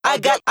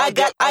got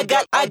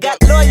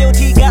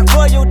loyalty, got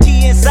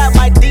royalty inside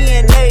my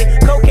DNA.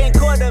 Cocaine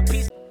quarter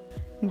piece.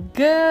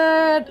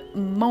 Good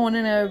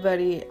morning,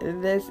 everybody.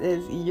 This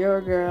is your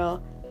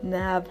girl,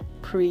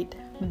 Navpreet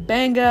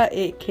Banga,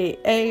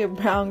 aka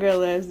Brown Girl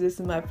Lives. This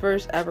is my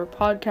first ever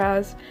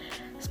podcast.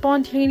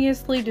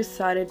 Spontaneously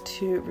decided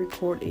to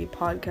record a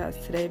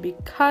podcast today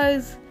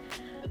because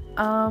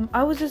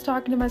I was just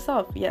talking to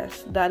myself.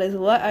 Yes, that is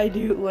what I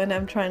do when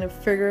I'm trying to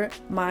figure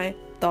my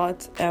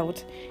thoughts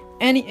out.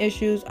 Any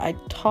issues, I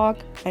talk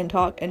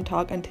until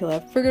I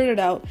figured it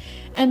out.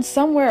 And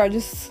somewhere I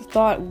just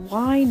thought,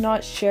 why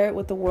not share it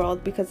with the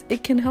world? Because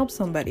it can help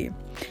somebody.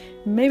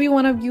 Maybe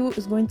one of you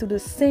is going through the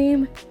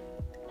same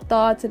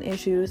thoughts and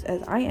issues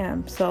as I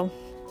am. So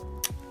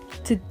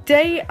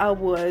today I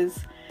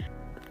was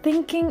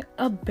thinking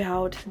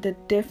about the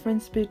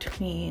difference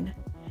between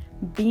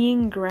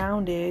being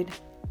grounded,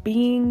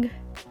 being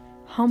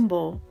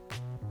humble,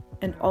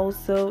 and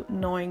also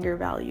knowing your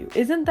value.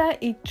 Isn't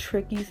that a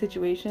tricky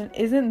situation?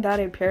 Isn't that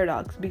a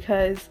paradox?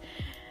 Because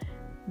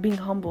being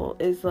humble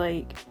is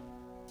like,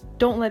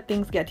 don't let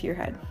things get to your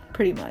head,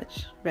 pretty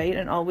much, right?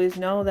 And always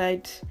know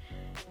that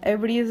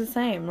everybody is the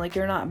same. Like,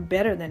 you're not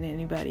better than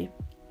anybody.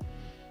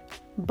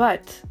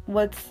 But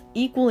what's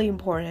equally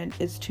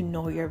important is to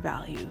know your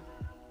value,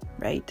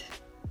 right?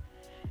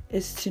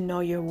 Is to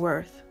know your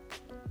worth.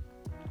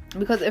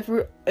 Because if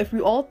we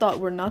all thought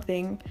we're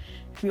nothing,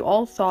 if we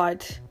all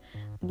thought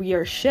we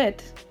are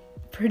shit,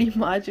 pretty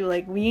much,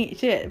 like, we ain't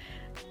shit,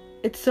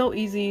 it's so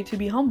easy to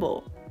be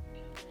humble.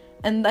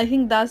 And I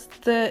think that's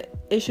the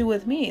issue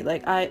with me.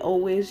 Like, I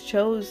always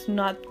chose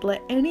not to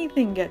let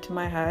anything get to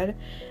my head,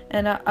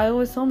 and I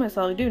always told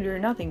myself, dude, you're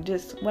nothing,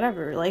 just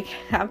whatever, like,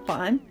 have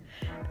fun,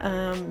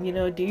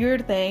 do your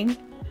thing,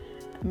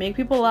 make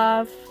people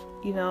laugh,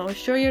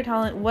 show your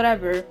talent,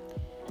 whatever,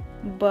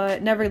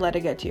 but never let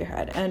it get to your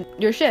head. And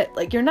you're shit,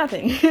 like, you're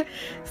nothing.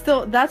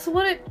 So that's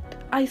what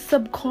I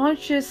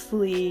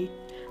subconsciously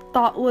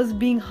thought was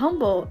being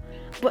humble,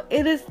 but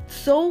it is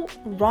so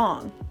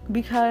wrong,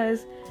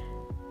 because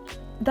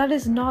that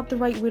is not the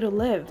right way to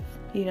live.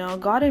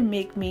 God didn't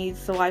make me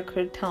so I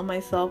could tell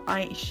myself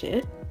I ain't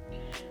shit.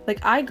 Like,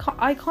 I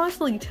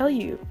constantly tell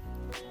you,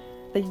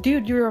 like,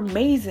 dude, you're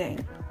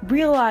amazing,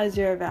 realize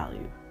your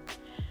value,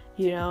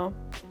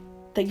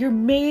 that you're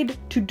made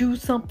to do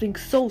something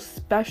so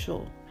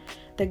special,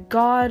 that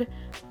God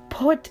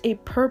put a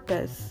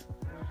purpose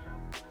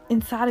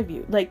inside of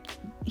you. Like,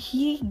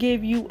 he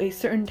gave you a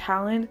certain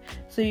talent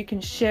so you can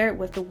share it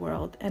with the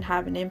world and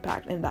have an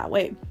impact in that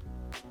way.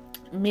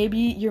 Maybe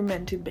you're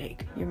meant to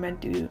bake, you're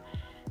meant to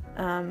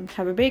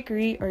have a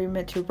bakery, or you're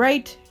meant to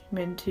write,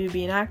 you're meant to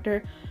be an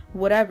actor,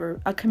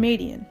 whatever, a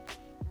comedian.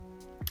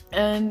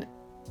 And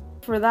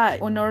for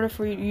that, in order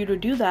for you to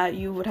do that,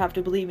 you would have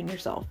to believe in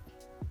yourself.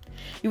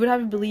 You would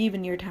have to believe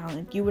in your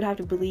talent. You would have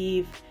to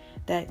believe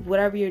that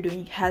whatever you're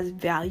doing has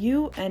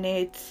value and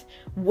it's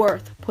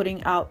worth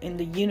putting out in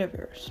the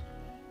universe.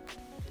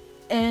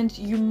 And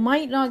you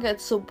might not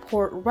get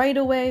support right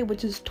away,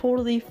 which is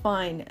totally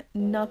fine.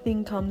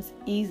 Nothing comes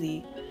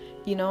easy.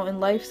 And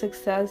life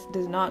success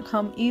does not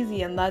come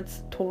easy, and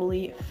that's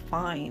totally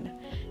fine.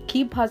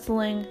 Keep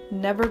hustling,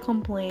 never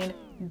complain,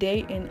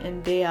 day in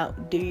and day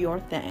out, do your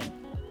thing.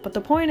 But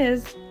the point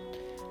is,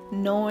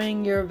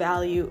 knowing your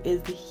value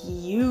is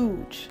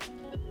huge.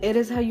 It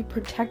is how you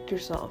protect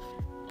yourself.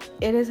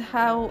 It is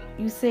how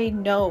you say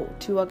no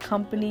to a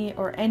company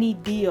or any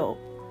deal,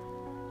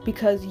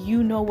 because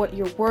you know what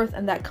you're worth,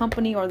 and that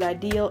company or that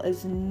deal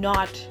is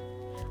not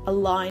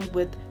aligned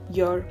with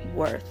your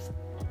worth.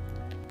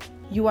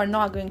 You are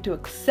not going to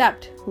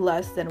accept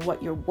less than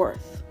what you're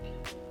worth.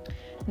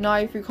 Now,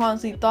 if you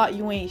constantly thought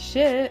you ain't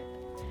shit,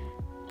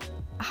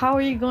 how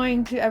are you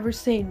going to ever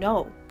say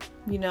no?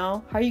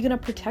 How are you going to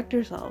protect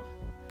yourself?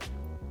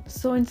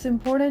 So it's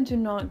important to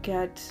not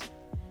get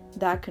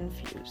that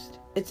confused.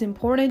 It's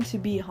important to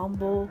be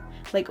humble.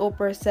 Like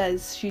Oprah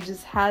says, she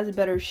just has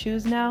better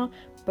shoes now,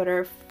 but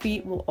her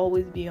feet will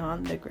always be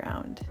on the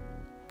ground.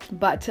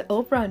 But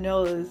Oprah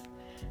knows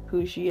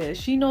who she is.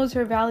 She knows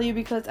her value,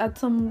 because at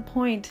some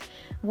point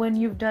when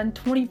you've done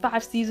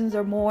 25 seasons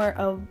or more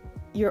of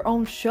your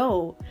own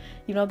show,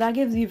 that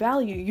gives you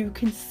value. You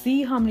can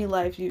see how many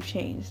lives you've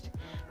changed.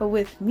 But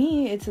with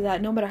me, it's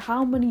that no matter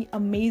how many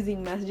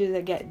amazing messages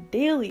I get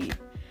daily,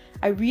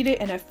 I read it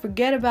and I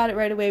forget about it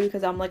right away,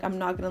 because I'm like, I'm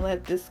not going to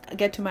let this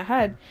get to my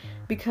head,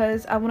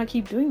 because I want to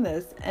keep doing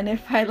this. And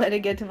if I let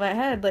it get to my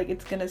head, like,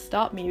 it's going to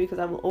stop me, because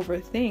I will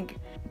overthink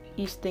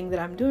each thing that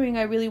I'm doing.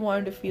 I really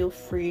wanted to feel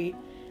free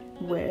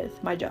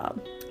with my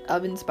job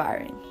of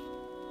inspiring.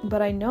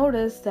 But I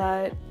noticed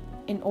that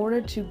in order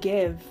to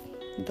give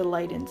the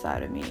light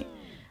inside of me,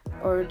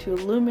 or to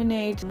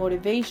illuminate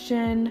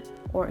motivation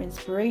or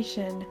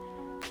inspiration,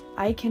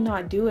 I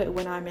cannot do it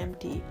when I'm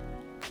empty.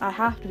 I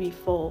have to be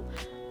full.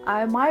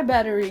 My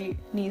battery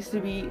needs to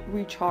be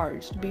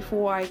recharged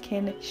before I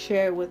can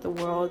share with the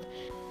world.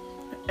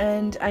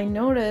 And I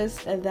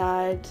noticed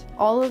that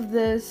all of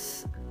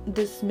this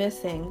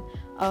dismissing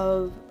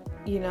of,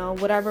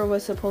 whatever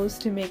was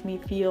supposed to make me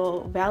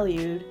feel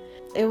valued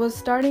it was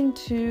starting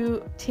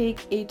to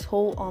take a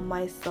toll on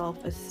my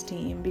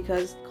self-esteem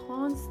because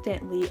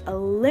constantly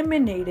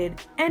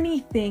eliminated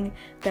anything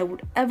that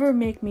would ever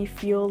make me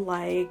feel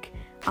like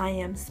I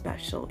am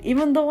special.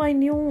 Even though I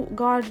knew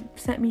God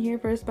sent me here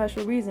for a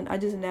special reason, I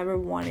just never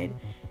wanted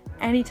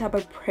any type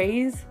of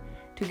praise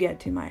to get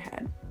to my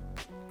head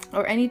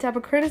or any type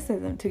of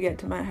criticism to get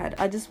to my head.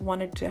 I just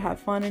wanted to have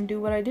fun and do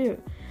what I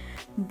do.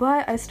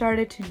 But I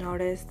started to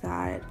notice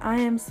that I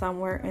am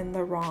somewhere in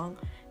the wrong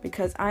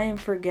because I am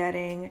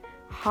forgetting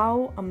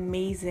how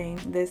amazing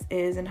this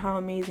is and how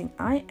amazing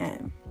I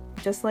am,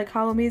 just like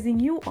how amazing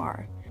you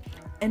are.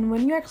 And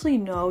when you actually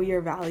know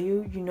your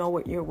value, you know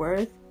what you're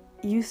worth,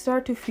 you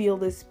start to feel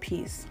this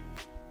peace.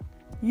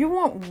 You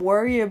won't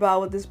worry about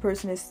what this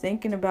person is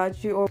thinking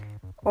about you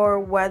or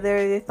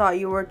whether they thought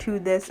you were to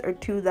this or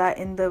to that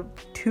in the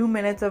 2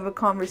 minutes of a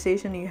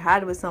conversation you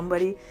had with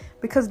somebody,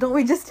 because don't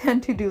we just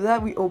tend to do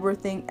that? We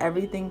overthink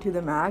everything to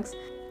the max.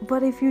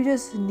 But if you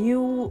just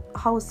knew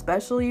how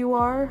special you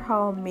are,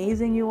 how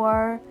amazing you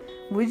are,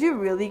 would you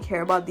really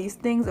care about these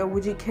things, or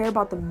would you care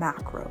about the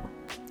macro?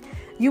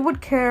 You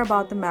would care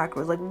about the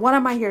macros. Like, what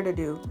am I here to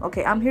do?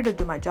 Okay, I'm here to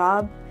do my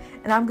job,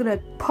 and I'm gonna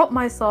put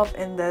myself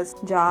in this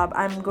job.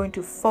 I'm going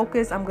to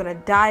focus, I'm gonna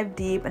dive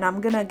deep, and I'm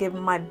gonna give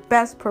my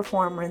best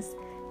performance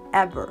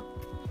ever.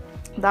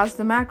 That's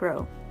the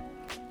macro.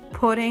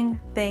 Putting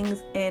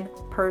things in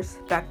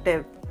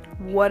perspective.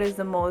 What is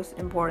the most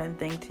important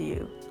thing to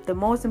you? The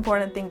most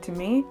important thing to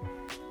me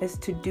is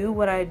to do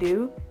what I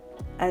do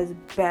as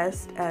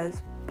best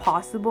as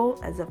possible,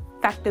 as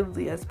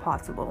effectively as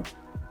possible.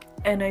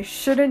 And I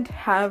shouldn't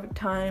have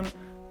time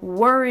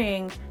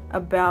worrying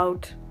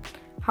about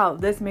how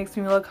this makes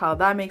me look, how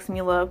that makes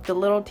me look, the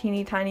little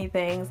teeny tiny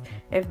things.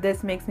 If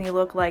this makes me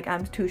look like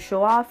I'm too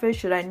show-offish,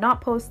 should I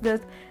not post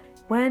this?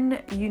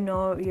 When you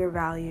know your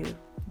value,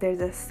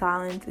 there's a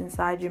silence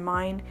inside your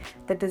mind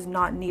that does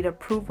not need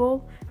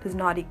approval, does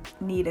not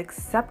need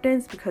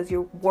acceptance, because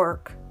your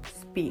work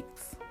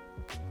speaks.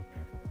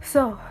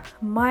 So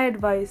my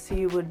advice to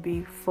you would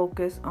be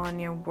focus on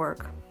your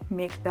work.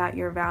 Make that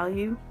your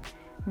value.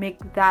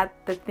 Make that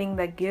the thing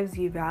that gives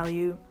you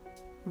value.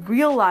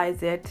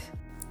 Realize it.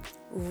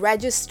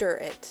 Register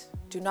it.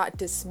 Do not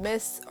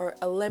dismiss or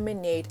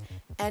eliminate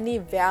any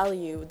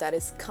value that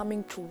is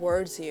coming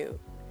towards you.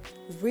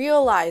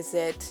 Realize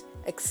it,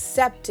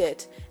 accept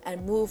it,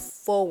 and move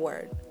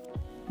forward.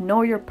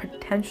 Know your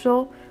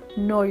potential,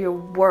 know your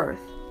worth,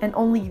 and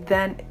only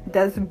then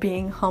does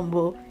being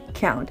humble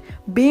count.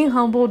 Being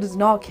humble does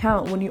not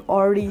count when you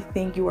already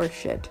think you are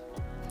shit.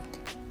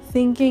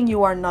 Thinking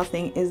you are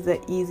nothing is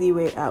the easy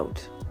way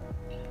out.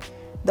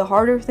 The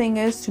harder thing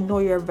is to know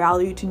your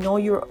value, to know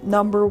you're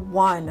number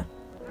one,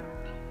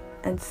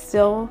 and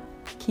still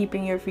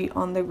keeping your feet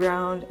on the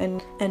ground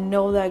and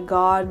know that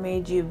God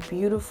made you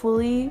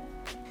beautifully.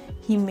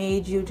 He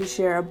made you to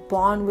share a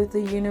bond with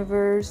the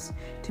universe,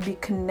 to be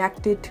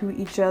connected to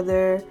each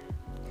other,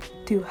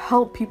 to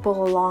help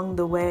people along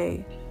the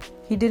way.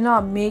 He did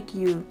not make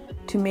you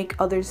to make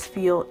others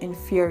feel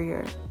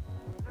inferior.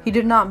 He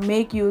did not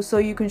make you so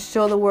you can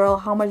show the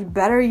world how much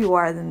better you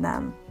are than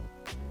them.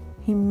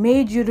 He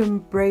made you to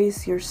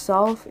embrace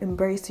yourself,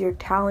 embrace your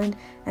talent,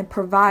 and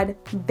provide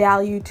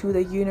value to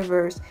the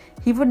universe.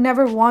 He would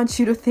never want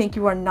you to think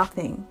you are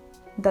nothing.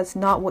 That's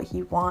not what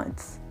he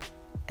wants.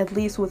 At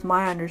least with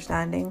my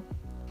understanding.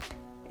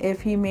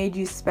 If he made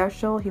you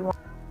special, he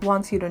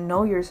wants you to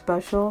know you're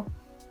special.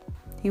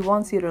 He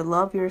wants you to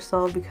love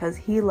yourself because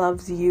he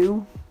loves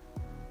you.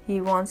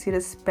 He wants you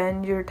to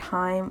spend your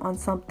time on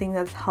something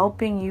that's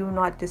helping you,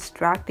 not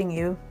distracting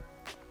you.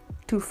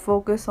 To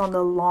focus on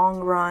the long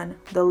run,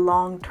 the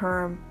long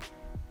term,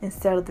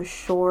 instead of the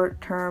short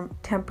term,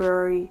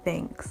 temporary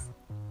things.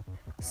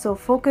 So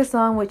focus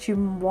on what you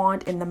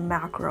want in the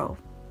macro.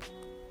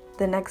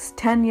 The next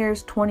 10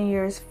 years, 20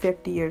 years,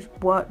 50 years,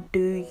 what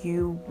do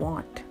you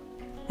want?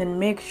 And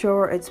make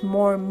sure it's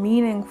more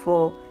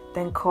meaningful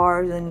than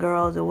cars and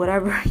girls or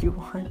whatever you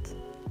want.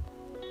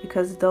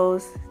 Because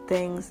those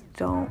things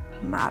don't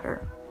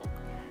matter.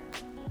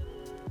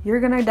 You're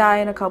gonna die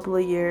in a couple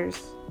of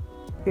years.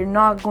 You're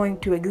not going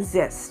to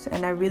exist.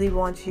 And I really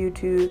want you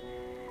to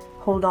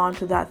hold on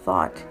to that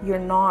thought. You're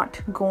not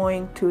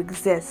going to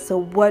exist.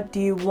 So what do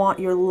you want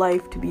your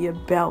life to be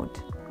about?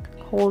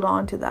 Hold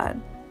on to that.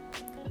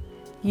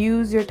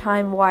 Use your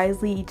time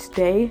wisely each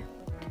day.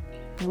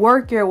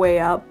 Work your way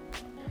up.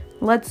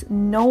 Let's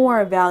know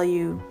our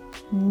value.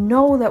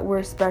 Know that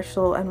we're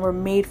special and we're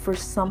made for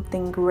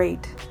something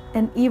great.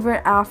 And even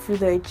after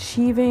the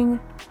achieving,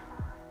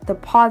 the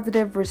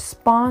positive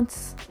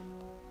response,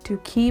 to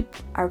keep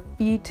our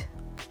feet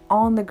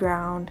on the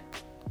ground,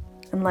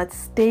 and let's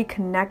stay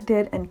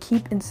connected and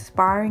keep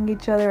inspiring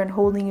each other and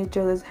holding each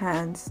other's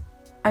hands.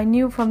 I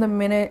knew from the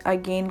minute I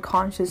gained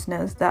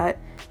consciousness that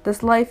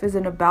this life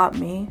isn't about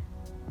me.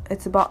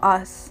 It's about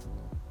us.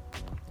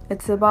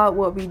 It's about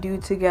what we do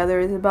together.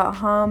 It's about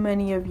how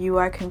many of you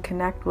I can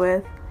connect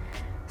with.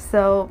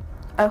 So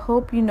I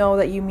hope you know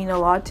that you mean a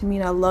lot to me,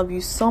 and I love you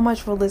so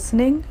much for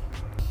listening.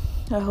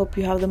 I hope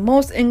you have the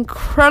most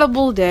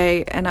incredible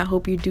day, and I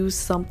hope you do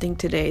something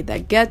today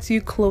that gets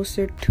you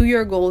closer to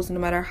your goals, no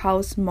matter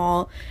how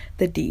small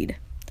the deed.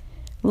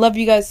 Love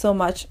you guys so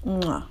much.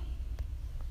 Mwah.